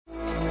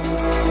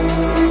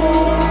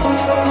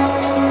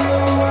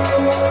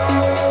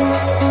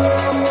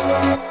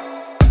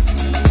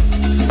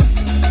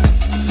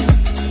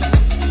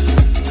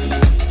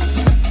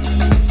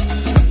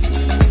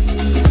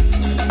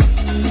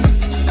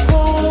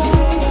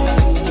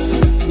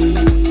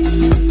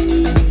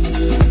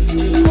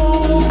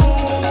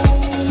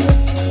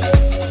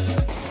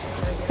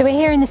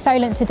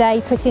Solent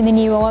today, putting the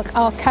new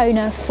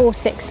Arcona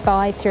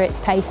 465 through its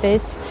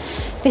paces.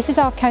 This is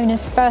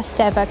Arcona's first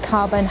ever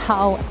carbon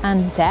hull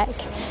and deck,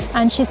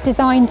 and she's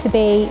designed to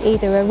be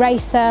either a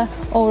racer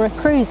or a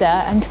cruiser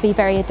and can be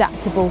very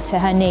adaptable to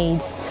her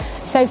needs.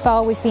 So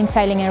far we've been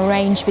sailing in a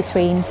range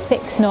between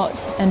 6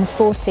 knots and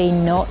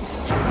 14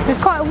 knots. There's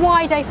quite a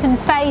wide open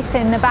space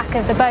in the back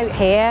of the boat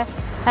here,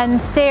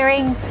 and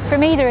steering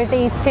from either of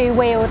these two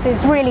wheels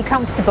is really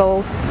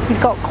comfortable.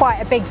 You've got quite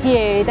a big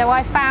view, though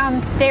I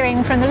found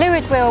steering from the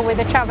leeward wheel with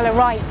the traveller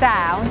right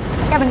down,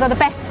 you haven't got the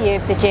best view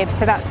of the jib,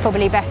 so that's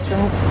probably best from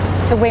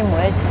to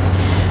windward.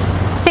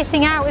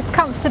 Sitting out is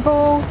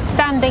comfortable,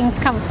 standing's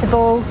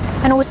comfortable,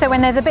 and also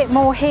when there's a bit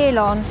more heel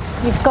on,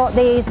 you've got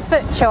these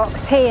foot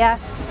chocks here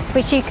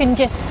which you can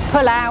just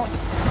pull out,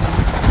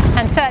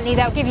 and certainly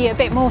they'll give you a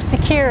bit more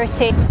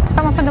security.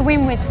 Come up on the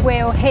windward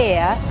wheel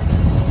here,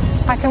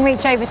 I can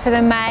reach over to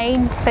the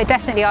main, so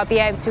definitely I'll be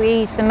able to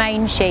ease the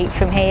main sheet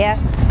from here.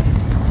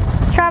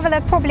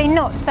 Traveller probably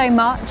not so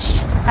much,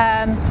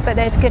 but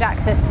there's good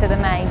access to the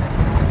main.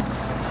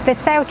 The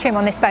sail trim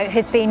on this boat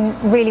has been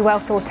really well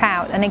thought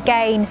out, and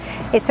again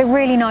it's a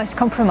really nice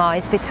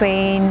compromise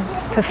between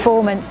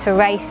performance for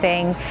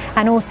racing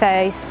and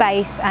also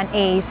space and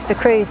ease for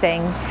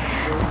cruising.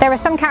 There are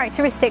some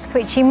characteristics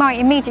which you might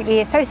immediately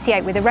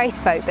associate with a race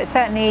boat, but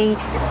certainly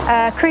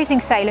a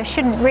cruising sailor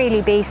shouldn't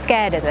really be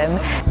scared of them.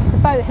 The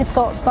boat has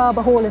got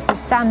barber haulers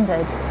as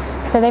standard,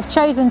 so they've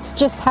chosen to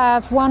just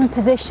have one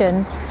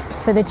position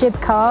for the jib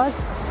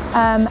cars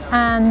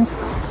and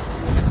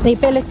the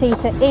ability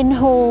to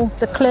in-haul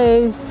the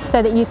clew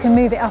so that you can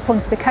move it up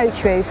onto the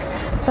coach roof.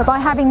 But by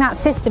having that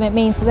system, it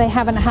means that they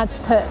haven't had to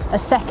put a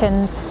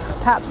second,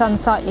 perhaps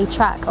unsightly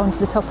track onto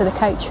the top of the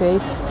coach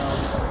roof.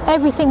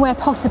 Everything where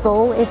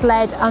possible is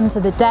led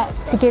under the deck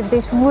to give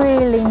this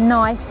really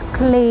nice,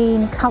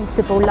 clean,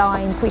 comfortable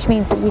lines, which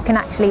means that you can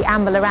actually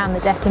amble around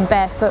the deck in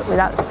barefoot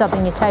without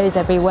stubbing your toes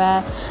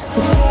everywhere.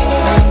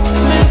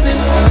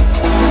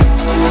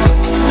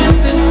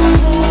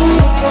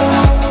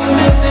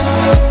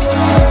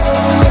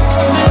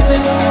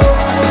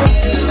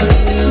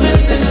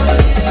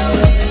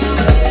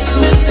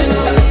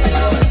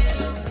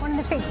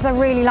 I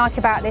really like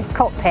about this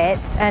cockpit,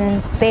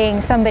 and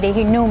being somebody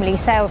who normally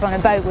sails on a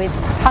boat with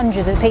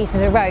hundreds of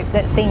pieces of rope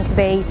that seem to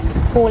be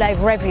all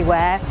over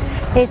everywhere,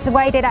 is the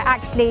way that it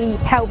actually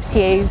helps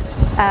you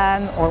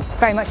or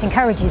very much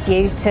encourages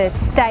you to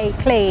stay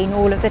clean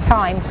all of the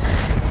time.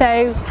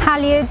 So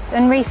halyards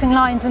and reefing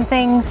lines and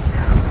things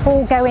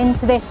all go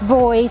into this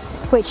void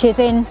which is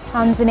in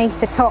underneath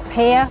the top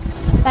here.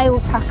 They all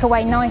tuck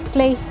away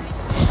nicely.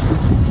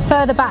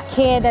 Further back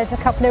here there's a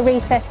couple of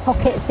recessed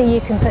pockets so you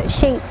can put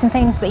sheets and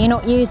things that you're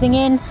not using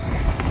in,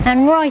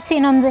 and right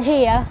in under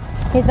here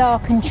is our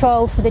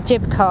control for the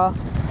jib car,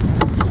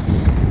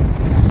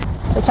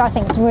 which I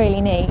think is really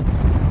neat.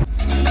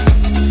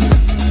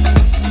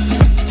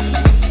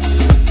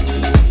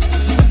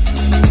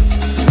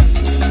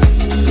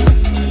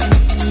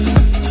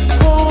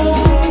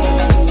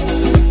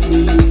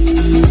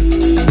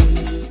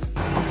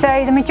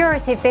 So the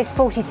majority of this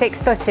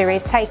 46 footer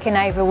is taken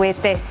over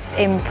with this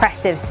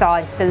impressive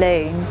size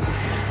saloon.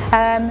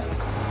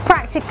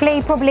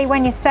 Practically, probably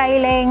when you're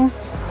sailing,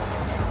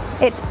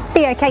 it'd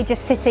be okay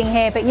just sitting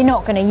here, but you're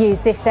not going to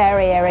use this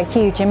area a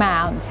huge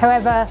amount.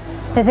 However,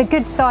 there's a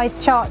good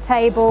sized chart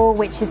table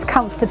which is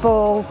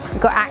comfortable.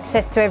 You've got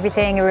access to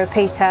everything, a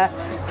repeater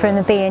from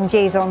the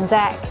B&Gs on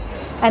deck.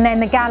 And then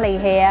the galley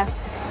here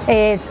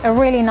is a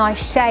really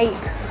nice shape.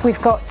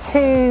 We've got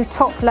 2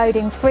 top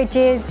loading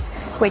fridges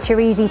which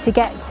are easy to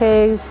get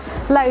to,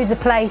 loads of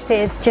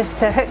places just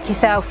to hook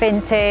yourself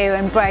into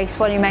and brace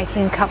while you're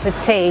making a cup of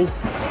tea.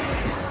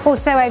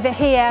 Also over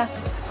here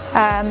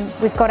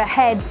we've got a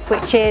heads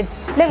which is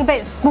a little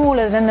bit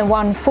smaller than the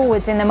one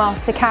forwards in the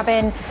master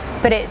cabin,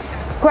 but it's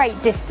great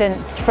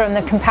distance from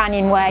the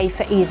companionway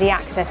for easy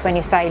access when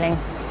you're sailing.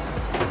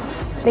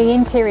 The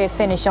interior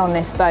finish on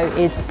this boat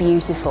is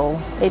beautiful.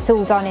 It's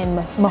all done in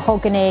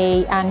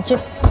mahogany and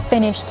just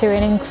finished to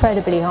an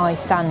incredibly high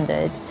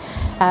standard.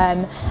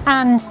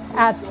 And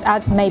as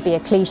maybe a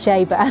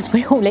cliche, but as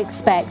we all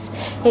expect,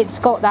 it's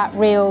got that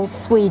real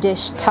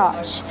Swedish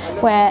touch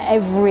where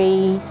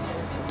every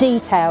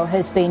detail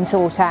has been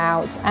thought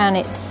out, and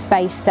it's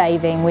space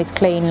saving with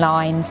clean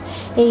lines,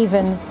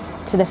 even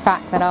to the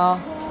fact that our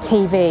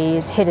TV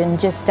is hidden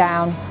just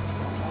down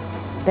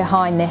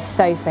behind this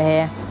sofa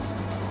here.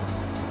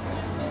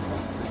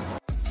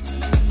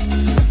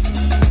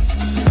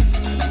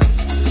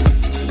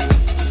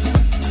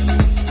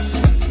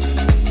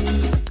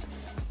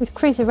 With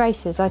cruiser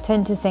racers, I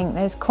tend to think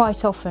there's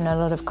quite often a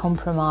lot of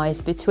compromise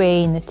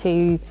between the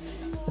two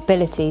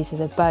abilities of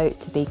the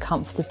boat to be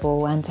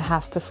comfortable and to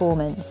have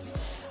performance.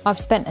 I've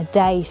spent a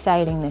day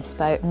sailing this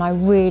boat and I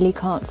really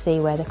can't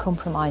see where the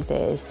compromise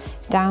is.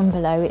 Down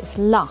below it's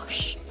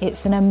lush,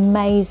 it's an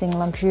amazing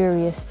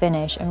luxurious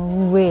finish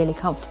and really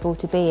comfortable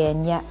to be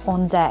in, yet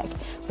on deck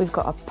we've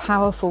got a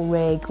powerful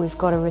rig, we've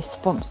got a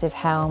responsive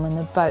helm, and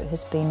the boat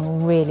has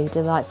been really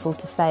delightful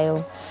to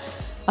sail.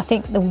 I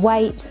think the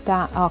weight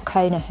that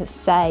Arcona have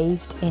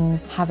saved in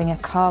having a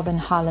carbon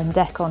hull and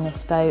deck on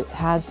this boat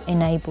has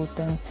enabled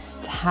them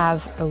to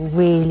have a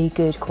really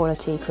good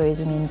quality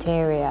cruising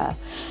interior.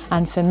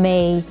 And for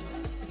me,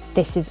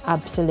 this is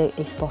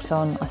absolutely spot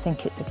on. I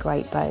think it's a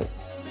great boat.